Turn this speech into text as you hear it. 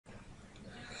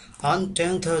On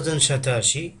 10,000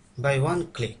 satoshi by one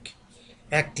click,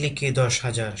 এক ক্লিকে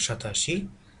 10,000 satoshi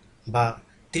বা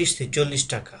 30 থেকে 40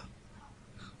 টাকা।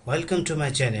 Welcome to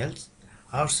my channel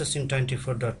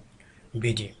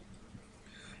outsourcing24.bd.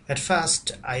 At first,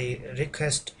 I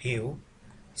request you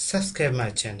subscribe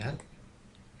my channel.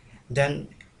 Then,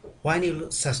 when you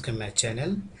subscribe my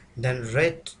channel, then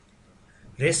red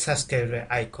subscribe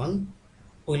icon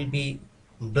will be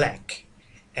black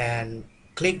and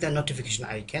click the notification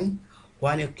icon.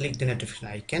 When you click the notification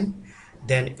icon,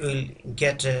 then you will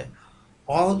get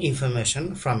all information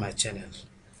from my channel.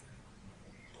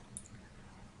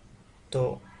 তো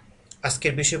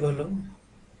আজকের বিষয় হলো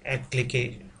এক ক্লিকে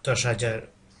 10,000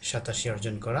 satoshi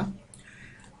অর্জন করা।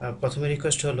 প্রথমে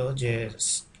request হলো যে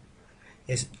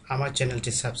আমার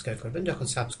চ্যানেলটি সাবস্ক্রাইব করবেন। যখন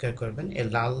সাবস্ক্রাইব করবেন এই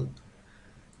লাল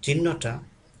চিহ্নটা,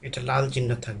 এটা লাল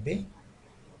চিহ্ন থাকবে,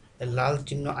 লাল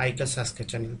চিহ্ন আইকন সাবস্ক্রাইব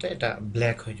চ্যানেলটা এটা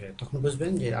ব্ল্যাক হয়ে যাবে, তখন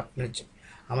বুঝবেন যে আপনার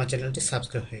আমার চ্যানেলটি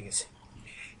সাবস্ক্রাইব হয়ে গেছে।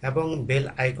 এবং বেল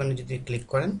আইকনে যদি ক্লিক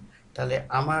করেন তাহলে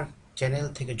আমার চ্যানেল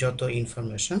থেকে যত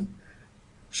ইনফরমেশন,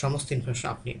 সমস্ত ইনফরমেশন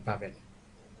আপনি পাবেন।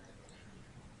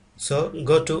 So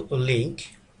go to link,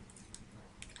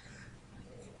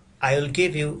 I will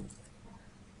give you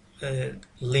a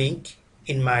link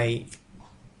in my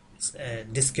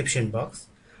description box.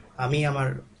 আমি আমার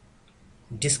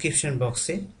ডিসক্রিপশন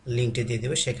বক্সে লিঙ্কটি দিয়ে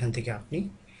দেব, সেখান থেকে আপনি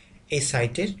এই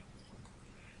সাইটের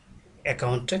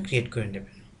অ্যাকাউন্টটা ক্রিয়েট করে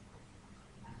নেবেন।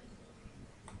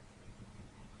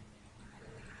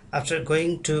 After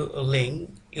going to a link,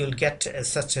 you will get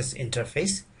such as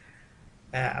interface.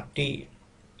 আপনি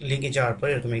লিঙ্কে যাওয়ার পর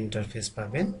এরকম ইন্টারফেস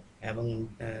পাবেন এবং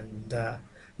the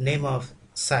name of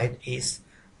site is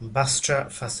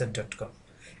bastrafacet.com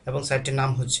এবং সাইটের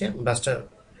নাম হচ্ছে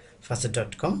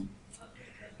bastrafacet.com।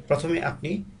 প্রথমে আপনি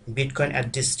বিটকয়েন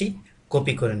অ্যাড্রেসটি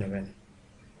কপি করে নেবেন,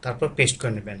 তারপর পেস্ট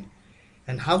করে নেবেন।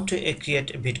 and how to create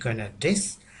a bitcoin address,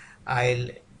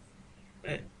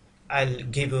 I'll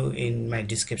give you in my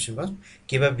description box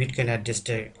কিভাবে বিটকয়েন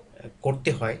অ্যাড্রেসটা করতে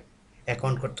হয়,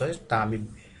 অ্যাকাউন্ট করতে হয়, তা আমি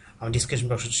আমার ডিসক্রিপশন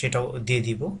বক্সে সেটাও দিয়ে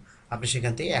দিব, আপনি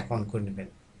সেখান থেকে অ্যাকাউন্ট করে নেবেন।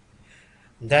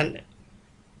 দেন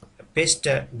paste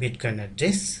the bitcoin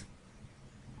address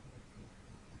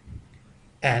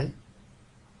and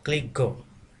click গো।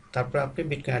 তারপর আপনি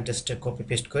বিটকয়েন অ্যাড্রেসটা কপি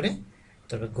পেস্ট করে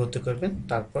তারপর গোতে করবেন,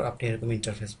 তারপর আপনি এরকম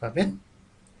ইন্টারফেস পাবেন।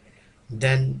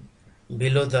 দেন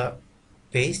বিলো দ্য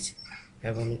পেজ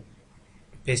এবং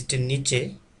পেজটির নিচে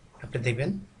আপনি দেখবেন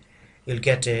ইউল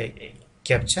গেট এ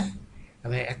ক্যাপচা,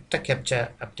 এবং একটা ক্যাপচা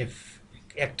আপনি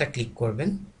একটা ক্লিক করবেন,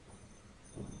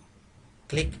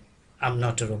 click I am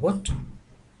not a robot.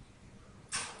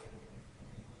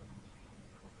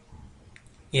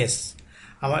 Yes,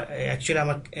 আমার অ্যাকচুয়ালি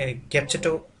আমার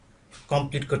ক্যাপচাটাও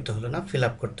কমপ্লিট করতে হলো না, ফিল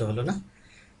আপ করতে হলো না,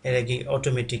 এর আগে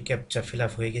অটোমেটিক ক্যাপচা ফিল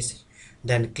আপ হয়ে গেছে।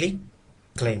 দেন ক্লিক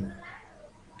ক্লেম,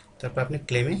 তারপর আপনি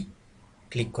ক্লেমে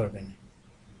ক্লিক করবেন।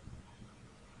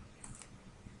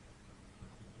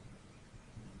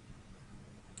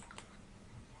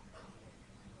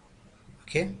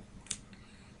 ওকে,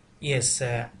 ইয়েস,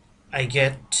 I've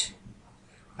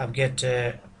get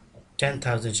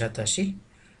 10,000 satoshi,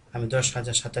 আমি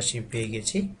 10,000 satoshi পেয়ে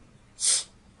গেছি।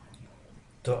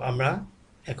 তো আমরা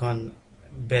এখন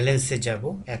ব্যালেন্সে যাব,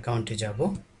 অ্যাকাউন্টে যাব।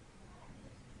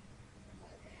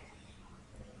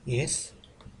 Yes,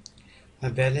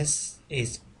 my balance is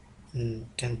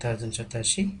 10,000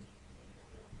 satoshi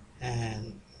and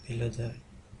below the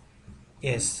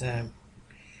yes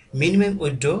minimum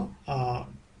withdraw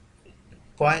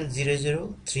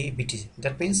 0.003 BTC,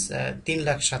 that means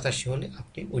 3,87,000 হলে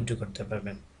আপনি উইথড্র করতে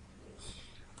পারবেন।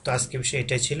 তো আজকে বিষয়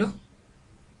এটাই ছিল।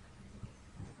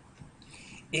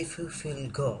 If you feel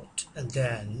good,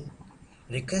 then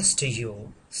request you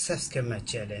subscribe my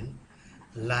channel,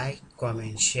 like,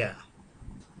 comment, share.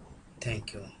 Thank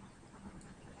you.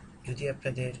 যদি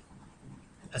আপনাদের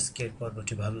আজকের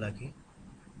পর্বটি ভালো লাগে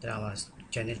তাহলে আমার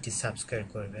চ্যানেলটি সাবস্ক্রাইব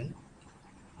করবেন,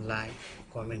 লাইক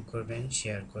কমেন্ট করবেন,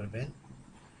 শেয়ার করবেন।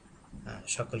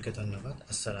 সকলকে ধন্যবাদ।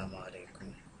 আসসালামু আলাইকুম।